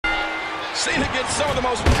Cena gets some of the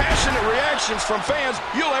most passionate reactions from fans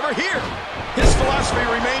you'll ever hear. His philosophy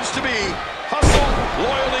remains to be hustle,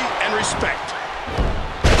 loyalty, and respect.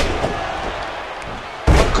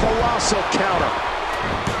 A colossal counter.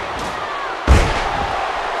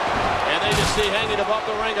 And they just see hanging above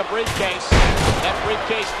the ring a briefcase. That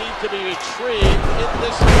briefcase needs to be retrieved in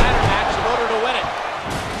this ladder match in order to win it.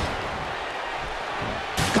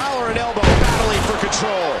 Collar and elbow battling for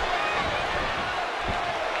control.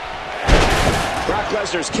 Brock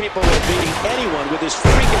Lesnar is capable of beating anyone with his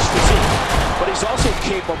freakish physique, but he's also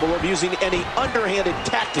capable of using any underhanded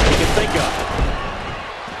tactic he can think of.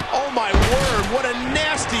 Oh my word, what a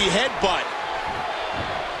nasty headbutt.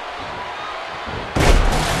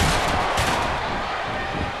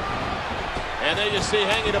 And they just see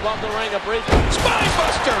hanging above the ring a briefcase. Spine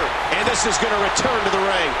buster! And this is going to return to the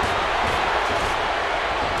ring.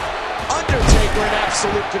 Undertaker in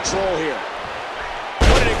absolute control here.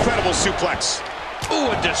 What an incredible suplex. Ooh,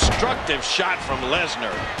 a destructive shot from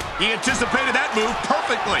Lesnar. He anticipated that move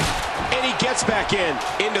perfectly. And he gets back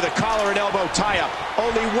into the collar and elbow tie-up.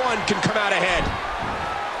 Only one can come out ahead.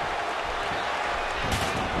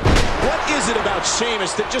 What is it about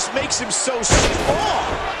Sheamus that just makes him so strong?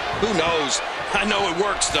 Who knows? I know it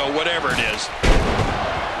works, though, whatever it is.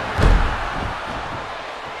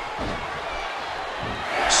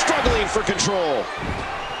 Struggling for control.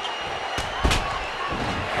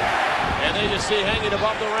 And they just see hanging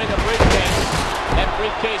above the ring a briefcase. That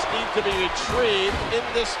briefcase needs to be retrieved in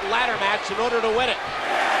this ladder match in order to win it.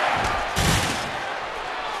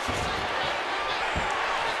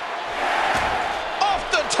 Off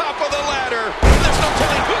the top of the ladder. There's no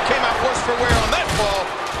telling who came out worse for wear on that fall.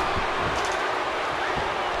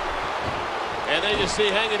 And they just see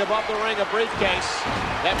hanging above the ring a briefcase.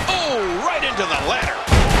 That right into the ladder.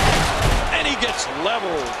 And he gets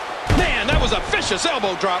leveled. Man, that was a vicious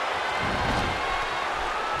elbow drop.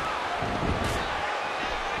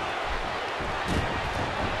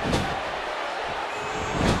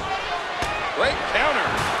 Great counter.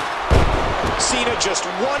 Cena just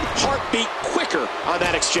one heartbeat quicker on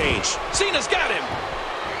that exchange. Cena's got him.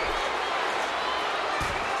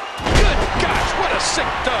 Good gosh, what a sick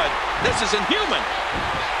dud. This is inhuman.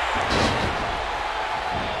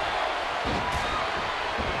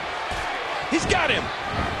 He's got him.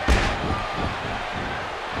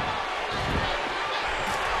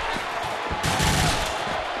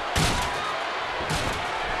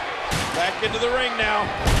 Back into the ring now.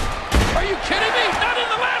 Are you kidding me? Not in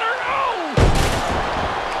the ladder. Oh!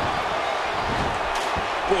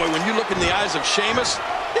 Boy, when you look in the eyes of Sheamus,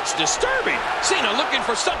 it's disturbing. Cena looking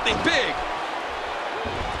for something big.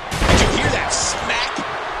 Did you hear that smack?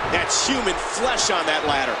 That's human flesh on that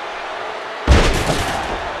ladder.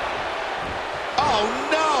 Oh,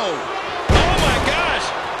 no! Oh, my gosh!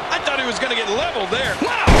 I thought he was going to get leveled there.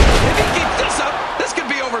 Wow! If he keeps this up, this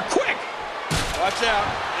could be over quick. Watch out.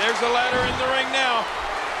 There's the ladder in the ring now.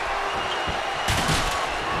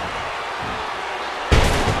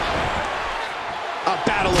 A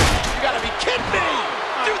battle of... You gotta be kidding me!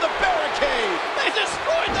 Through the barricade! They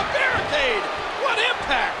destroyed the barricade! What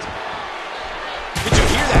impact! Did you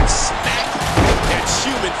hear that smack? That's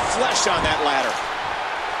human flesh on that ladder.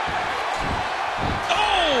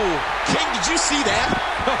 Oh! King, did you see that?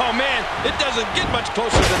 Oh, man, it doesn't get much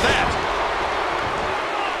closer than that.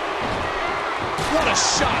 What a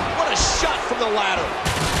shot! What a shot from the ladder!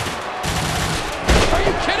 Are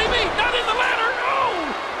you kidding me? Not in the ladder! Oh!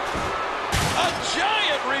 A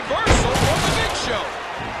giant reversal from the Big Show.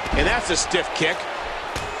 And that's a stiff kick.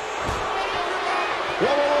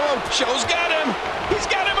 Whoa, whoa, whoa! Show's got him! He's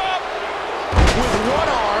got him up! With one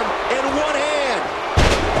arm and one hand.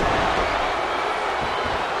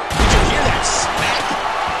 Did you hear that smack?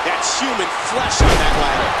 That's human flesh on that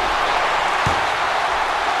ladder.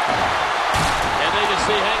 And they just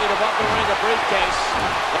see hanging above the ring a briefcase.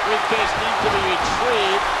 The briefcase needs to be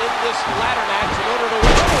retrieved in this ladder match in order to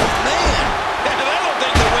win. Oh, man! That'll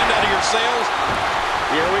take the wind out of your sails.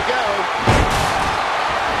 Here we go.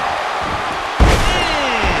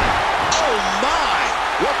 Oh, my!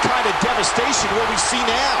 What kind of devastation will we see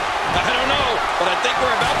now? I don't know, but I think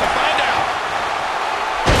we're about to find out.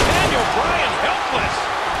 Daniel Bryan helpless.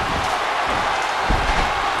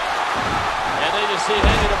 And they just see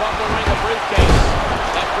hanging above the ring a briefcase.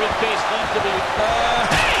 That briefcase needs to be...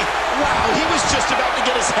 Hey! Wow, he was just about to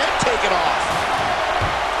get his head taken off.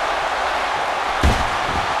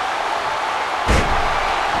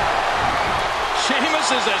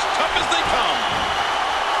 Sheamus is as tough as they come.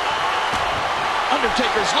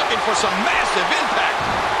 Undertaker's looking for some massive impact.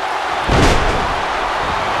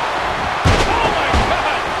 Oh, my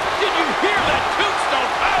God! Did you hear that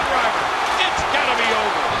tombstone piledriver?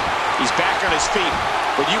 his feet.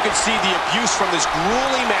 But you can see the abuse from this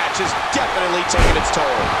grueling match is definitely taking its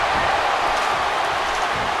toll.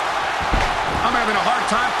 I'm having a hard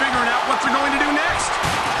time figuring out what they're going to do next.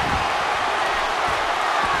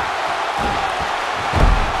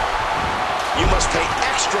 You must pay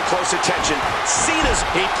extra close attention.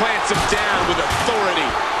 He plants him down with authority.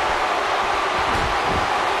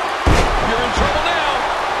 You're in trouble now.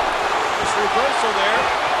 This reversal there.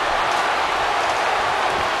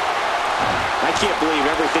 I can't believe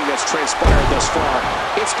everything that's transpired thus far.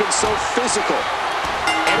 It's been so physical.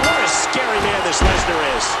 And what a scary man this Lesnar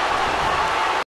is.